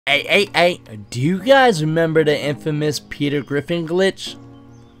Hey, do you guys remember the infamous Peter Griffin glitch?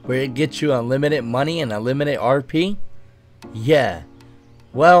 Where it gets you unlimited money and unlimited RP? Yeah.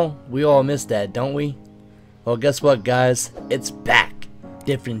 Well, we all miss that, don't we? Well, guess what, guys? It's back.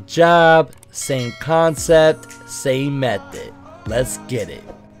 Different job, same concept, same method. Let's get it.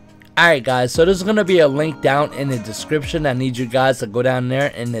 Alright guys, so there's going to be a link down in the description. I need you guys to go down there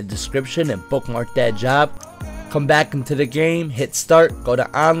in the description and bookmark that job. Come back into the game, hit start, go to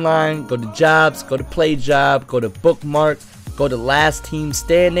online, go to jobs, go to play job, go to bookmark, go to last team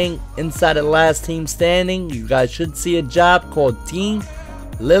standing. Inside of last team standing, you guys should see a job called Team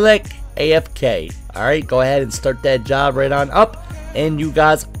Lilac AFK. Alright, go ahead and start that job right on up. And you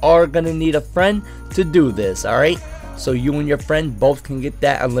guys are going to need a friend to do this, alright? So you and your friend both can get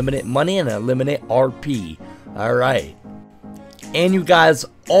that unlimited money and unlimited RP. Alright. And you guys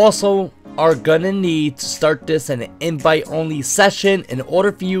also are gonna need to start this in an invite only session in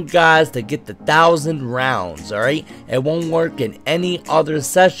order for you guys to get the 1,000 rounds. Alright. It won't work in any other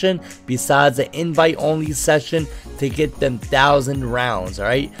session besides an invite only session to get them 1,000 rounds.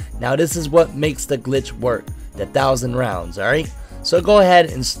 Alright. Now this is what makes the glitch work. The 1,000 rounds. Alright. So go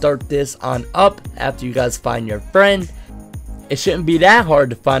ahead and start this on up after you guys find your friend. It shouldn't be that hard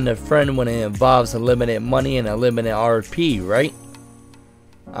to find a friend when it involves unlimited money and unlimited RP, right?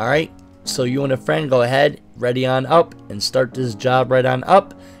 Alright, so you and a friend go ahead, ready on up, and start this job right on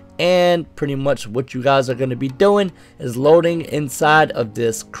up. And pretty much what you guys are going to be doing is loading inside of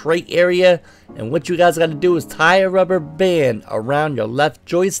this crate area. And what you guys got to do is tie a rubber band around your left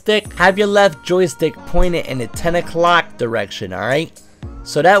joystick. Have your left joystick pointed in the 10 o'clock direction, alright?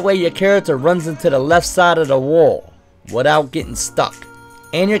 So that way your character runs into the left side of the wall without getting stuck.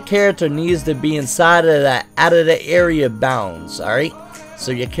 And your character needs to be inside of that out of the area bounds, alright?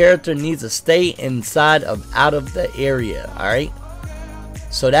 So your character needs to stay inside of out of the area, alright?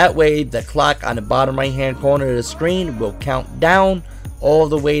 So that way the clock on the bottom right hand corner of the screen will count down all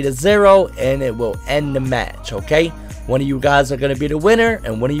the way to 0 and it will end the match, okay? One of you guys are going to be the winner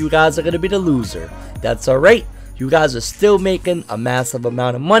and one of you guys are going to be the loser. That's alright. You guys are still making a massive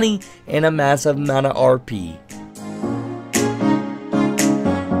amount of money and a massive amount of RP.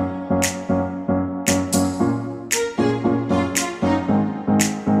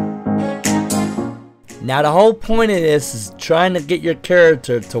 Now the whole point of this is trying to get your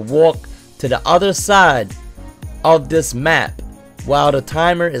character to walk to the other side of this map while the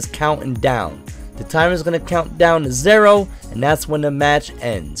timer is counting down. The timer is going to count down to 0 and that's when the match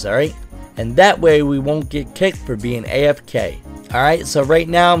ends, alright? And that way we won't get kicked for being AFK. Alright, so right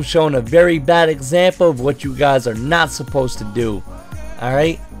now I'm showing a very bad example of what you guys are not supposed to do.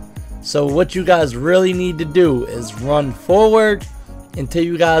 Alright, so what you guys really need to do is run forward until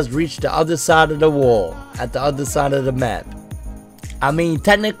you guys reach the other side of the wall, at the other side of the map. I mean,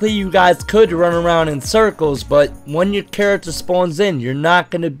 technically you guys could run around in circles, but when your character spawns in, you're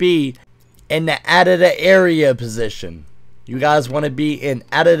not going to be in the out of the area position. You guys want to be in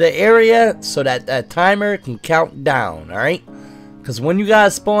out of the area so that that timer can count down, alright? Because when you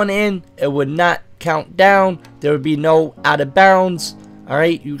guys spawn in, it would not count down. There would be no out of bounds,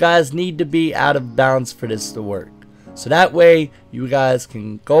 alright? You guys need to be out of bounds for this to work. So that way you guys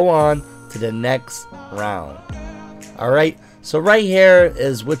can go on to the next round. Alright, so right here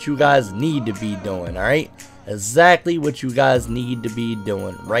is what you guys need to be doing. Alright, exactly what you guys need to be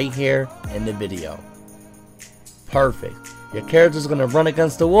doing right here in the video. Perfect. Your character's going to run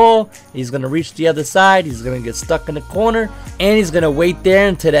against the wall. He's going to reach the other side. He's going to get stuck in the corner. And he's going to wait there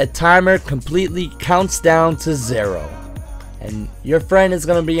until that timer completely counts down to 0. And your friend is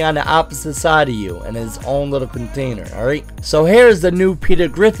going to be on the opposite side of you in his own little container, alright? So here's the new Peter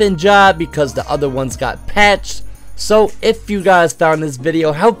Griffin job because the other ones got patched. So if you guys found this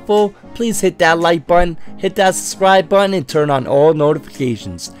video helpful, please hit that like button, hit that subscribe button, and turn on all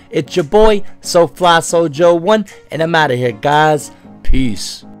notifications. It's your boy, SoFlySoJo1, and I'm out of here, guys.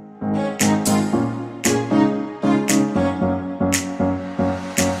 Peace.